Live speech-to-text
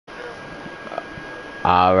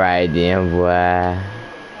Alright then, boy.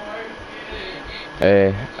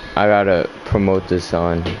 Hey, I gotta promote this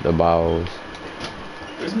on the balls.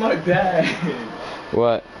 Where's my bag?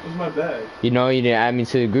 What? Where's my bag? You know you didn't add me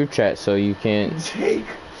to the group chat, so you can't. Jake.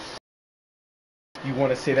 You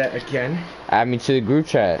want to say that again? Add me to the group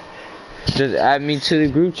chat. Just add me to the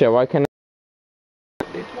group chat. Why can't I?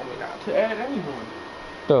 They told me not to add anyone.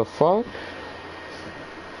 The fuck?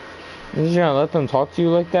 You just gonna let them talk to you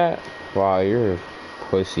like that? Wow, you're a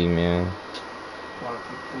pussy, man.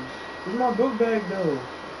 Where's my book bag though?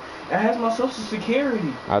 It has my social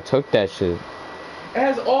security. I took that shit. It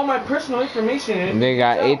has all my personal information in it. Nigga,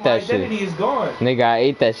 I ate that shit. My identity is gone. Nigga, I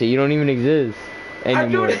ate that shit. You don't even exist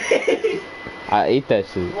anymore. I ate that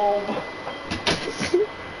shit. Oh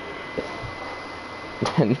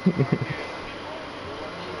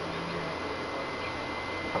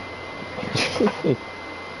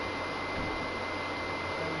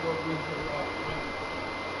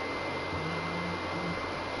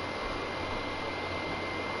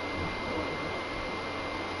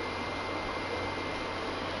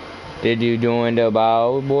Did you doing the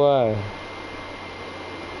ball, boy?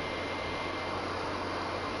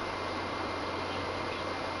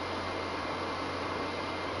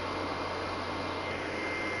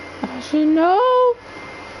 I should know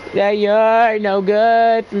that you're no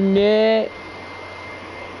good from it.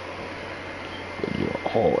 You're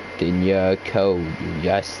hot and you're cold, you're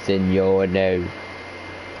just in your nose.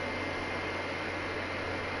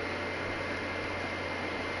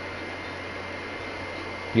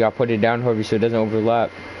 You gotta put it down, Harvey, so it doesn't overlap.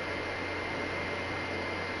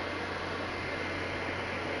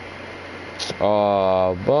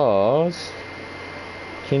 Aw, boss.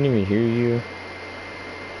 Can't even hear you.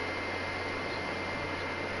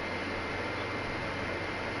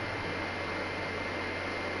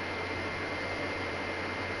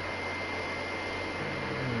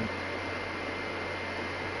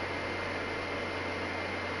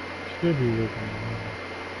 Should be looking.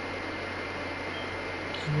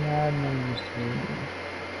 Yeah,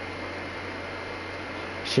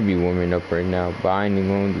 Should be warming up right now, but I ain't even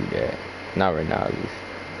gonna do that. Not right now, at least.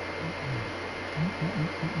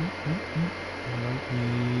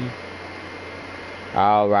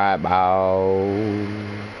 Alright, bow.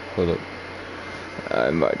 Hold up. I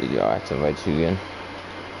invited you. I have to invite you again.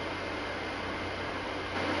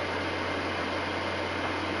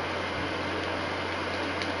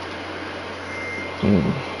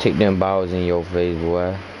 Take them balls in your face,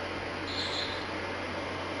 boy.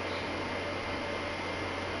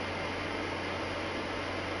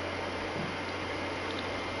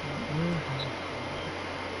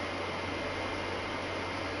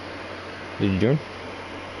 Did you join?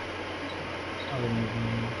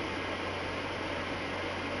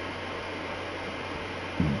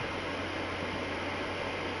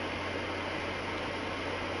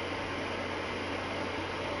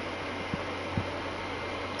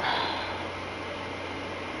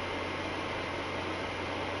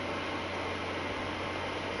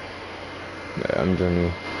 I'm joining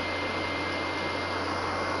you.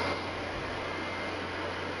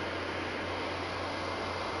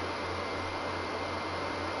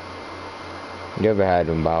 You ever had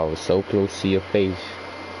them balls so close to your face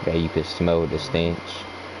that you could smell the stench?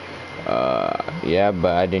 Yeah,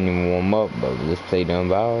 but I didn't even warm up, but let's play them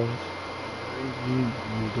balls.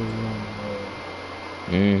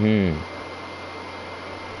 Mm-hmm.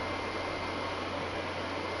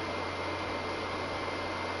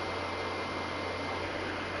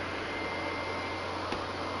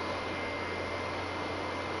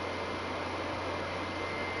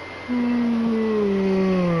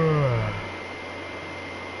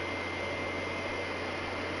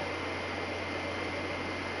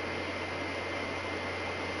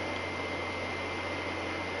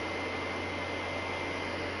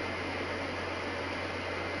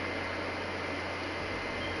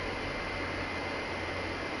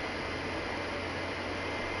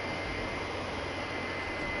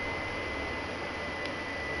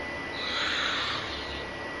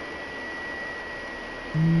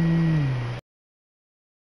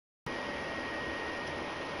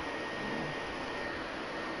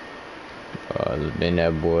 Then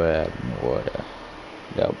that boy,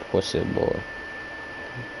 that pussy boy.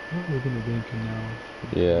 We're gonna banking now.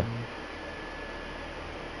 Yeah.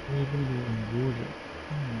 We're gonna go in Georgia.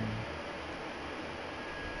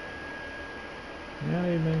 Yeah,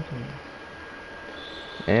 they banking.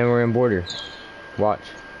 And we're in border. Watch.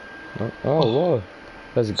 Oh, Lord.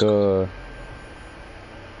 Let's go.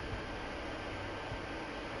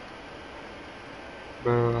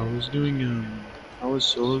 Bro, I was doing I was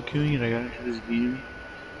solo queuing and I got into this game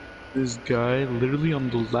This guy, literally on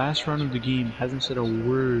the last round of the game, hasn't said a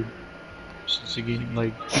word since the game.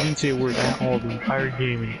 Like, he didn't say a word at all the entire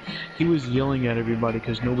game, and he was yelling at everybody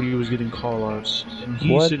because nobody was getting call-outs, and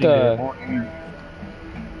he's What sitting there the? on mute.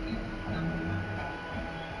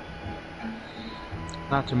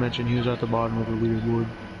 Not to mention, he was at the bottom of the leaderboard.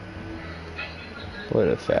 What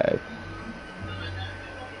a fag.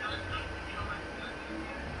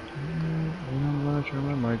 And I'm gonna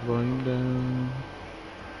turn my mic volume down.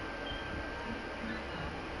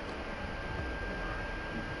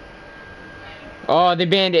 Oh, they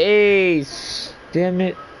banned Ace. Damn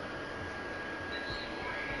it.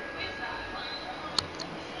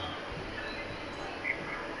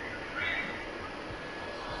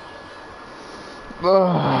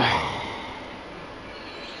 Ugh.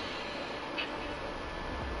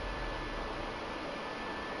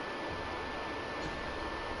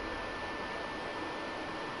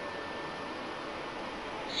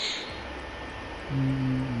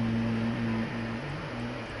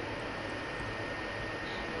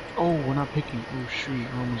 Oh, we're not picking. Oh shoot,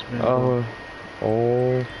 I almost banned. Oh.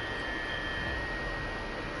 Oh.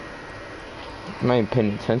 I'm not even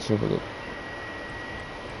paying attention to it.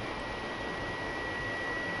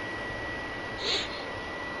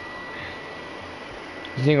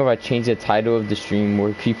 You think if I change the title of the stream,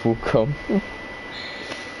 more people come?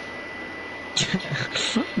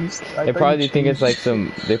 They probably think it's like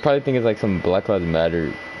some. They probably think it's like some Black Lives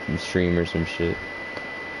Matter stream or some shit.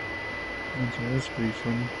 That's pretty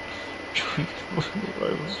funny.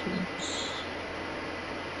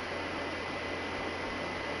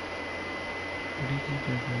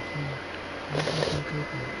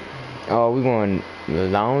 Oh, we going the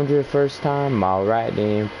lounge the first time? Alright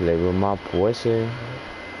then, play with my pussy.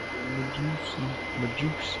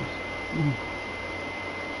 Majusi.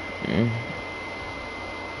 Mm.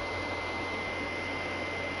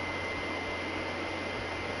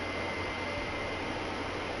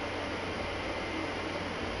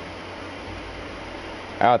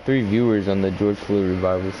 I got 3 viewers on the George Floyd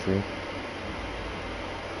revival stream.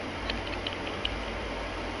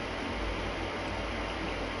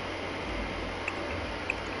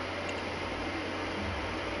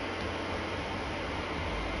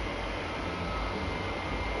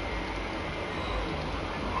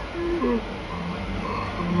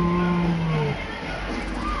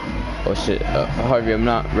 Oh shit, Harvey, I'm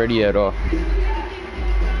not ready at all.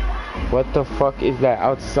 What the fuck is that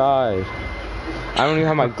outside? I don't even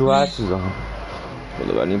have my glasses on.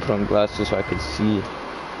 Hold up, I need to put on glasses so I can see it.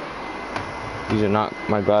 These are not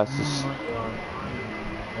my glasses.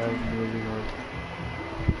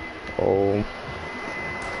 Oh.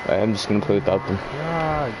 I'm just gonna play without them.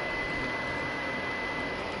 God.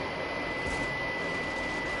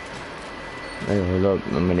 Hey, hold up,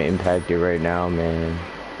 I'm gonna impact it right now, man.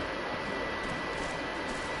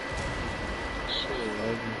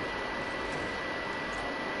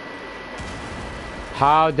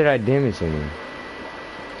 How did I damage him?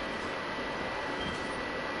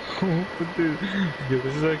 Dude, yeah,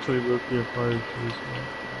 this is actually low-key a fire choice, man.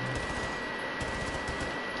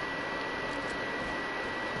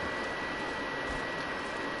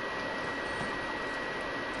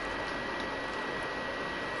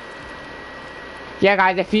 Yeah,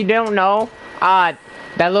 guys, if you don't know, that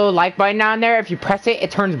little like button down there, if you press it, it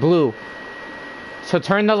turns blue. So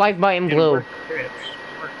turn the like button blue.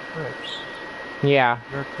 Yeah.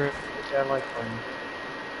 That like button.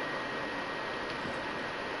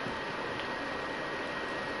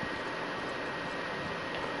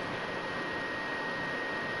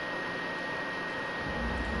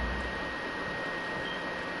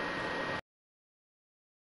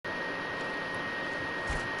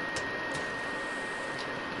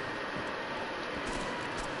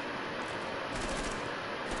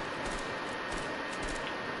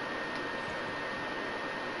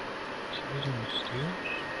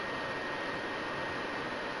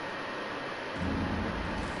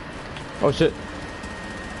 Oh shit.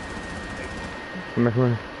 Come here, come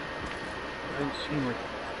here. I didn't see him. Like,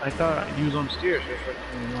 I thought he was on stairs.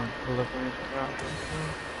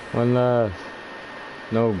 One left.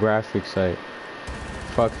 No graphic site.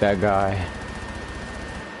 Fuck that guy.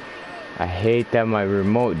 I hate that my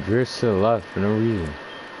remote drifts to the left for no reason.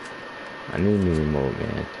 I need a new remote,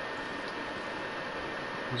 man.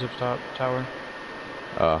 He's up top tower.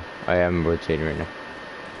 Oh, I am rotating right now.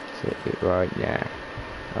 Sit it right now.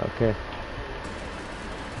 Okay.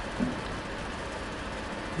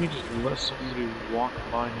 He just let somebody walk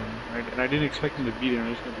by him, and I didn't expect him to be there.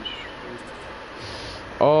 I just got this.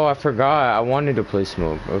 Oh, I forgot. I wanted to play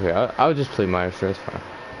smoke. Okay, I'll just play Maestro. That's fine.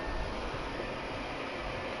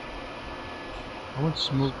 I went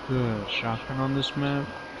smoke shotgun on this map,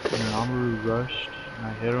 and an Amaru rushed, and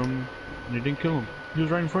I hit him, and it didn't kill him. He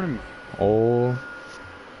was right in front of me. Oh.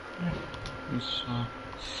 It's, now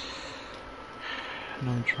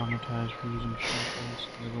I'm traumatized for using shotguns.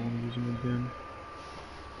 I don't want to use them again.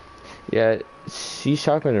 Yeah, C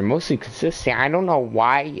shotguns are mostly consistent. I don't know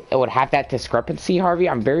why it would have that discrepancy, Harvey.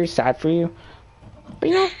 I'm very sad for you. But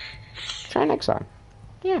you know, try next time.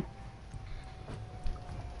 Yeah.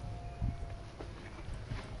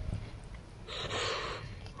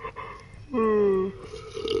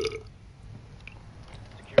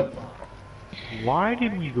 Why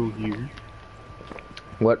did we go here?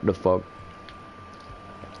 What the fuck?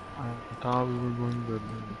 I thought we were going good.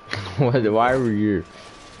 What? Why were you?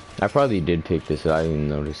 I probably did pick this. I didn't even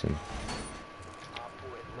notice him.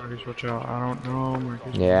 Marcus, watch out! I don't know,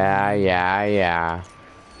 Marcus. Yeah.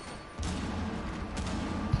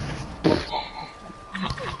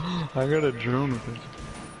 I got a drone with it.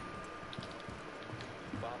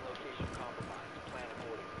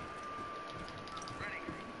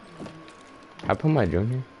 I put my drone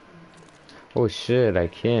here. Oh shit! I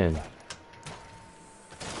can.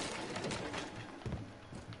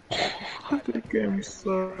 The game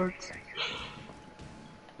sucks.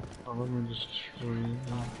 Oh, let me just destroy you.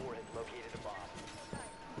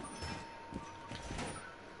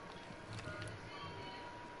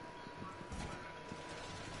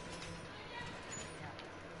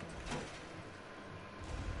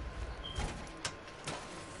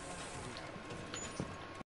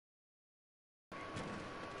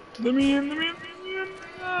 Let me in, let me in, let me in.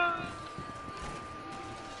 Ah.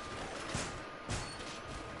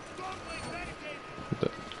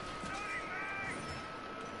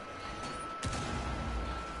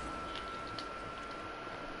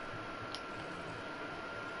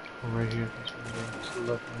 Oh, right here. This one, to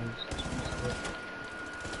the left, this one's to the left.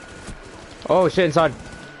 Oh shit! Inside.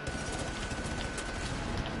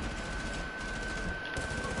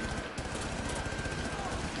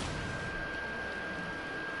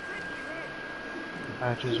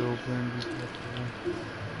 Hatch is open.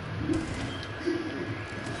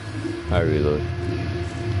 I reload.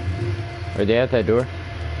 Are they at that door?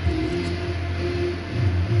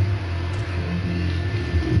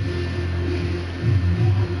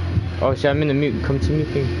 Oh shit, I'm in the mute. Come to me,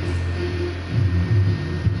 thing.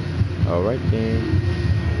 Alright then.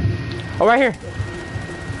 Oh, right here!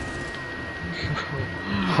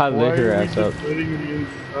 I lit her ass up.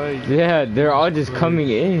 Yeah, they're all just coming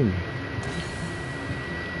in.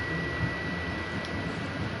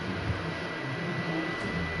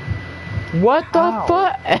 What the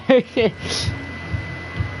fuck?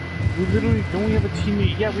 We literally don't we have a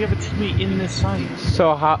teammate? Yeah, we have a teammate in this site.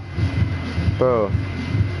 So how, bro?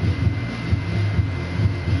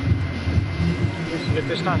 If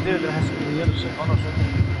it's not there, then it has to be on the other side. Oh no, it's right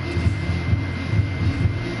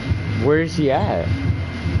there. Where is he at?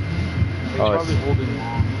 He's probably holding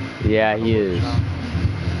long. Yeah, he is.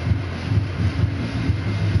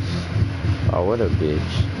 Oh, what a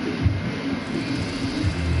bitch.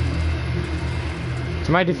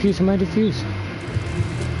 Somebody defuse, somebody defuse.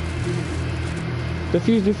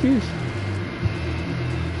 Defuse.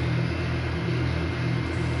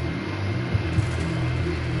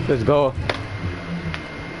 Let's go.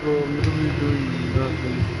 Bro, I'm literally doing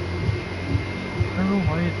nothing. I don't know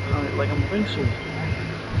why like I'm playing so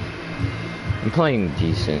bad. I'm playing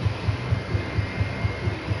decent.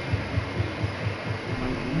 My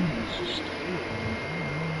game is just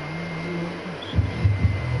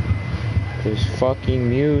This fucking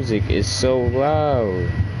music is so loud.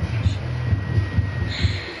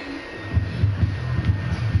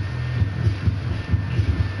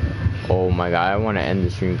 Oh my god, I want to end the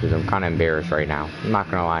stream because I'm kind of embarrassed right now. I'm not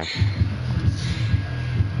gonna lie.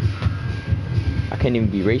 I can't even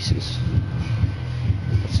be racist.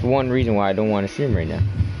 That's one reason why I don't want to stream right now.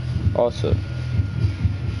 Also.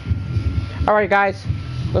 Alright guys,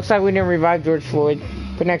 looks like we didn't revive George Floyd,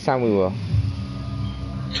 but next time we will.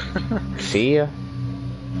 See ya.